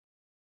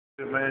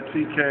Man,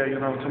 T.cash, you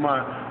know,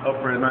 tomorrow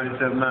up for 97.9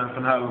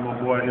 finna holler my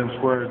boy M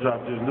Square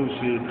dropped this new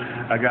shit.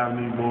 I got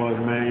these boys,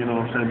 man, you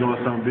know what I'm saying, doing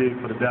something big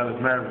for the Dallas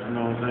Mavericks, you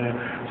know what I'm saying.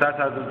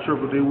 Shout out to the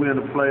Triple D, we in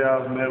the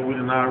playoffs, man. We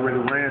done already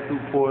ran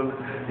through Portland,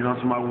 you know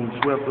what I'm saying, we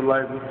swept the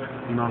Lakers,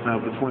 you know what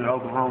I'm saying, between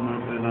Oklahoma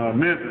and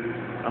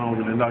Memphis. I don't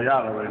really know,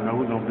 y'all already know.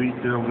 We're gonna beat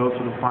them, go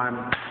to the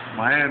final.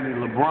 Miami,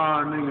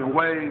 LeBron, nigga,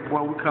 Wade,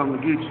 boy, we come to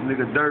get you,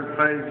 nigga, dirt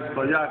face,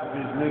 so y'all can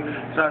get you,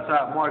 nigga. Shout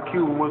out Mark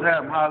Cuban, what's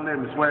happening? Holla at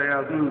me, swag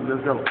out dudes, let's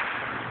go.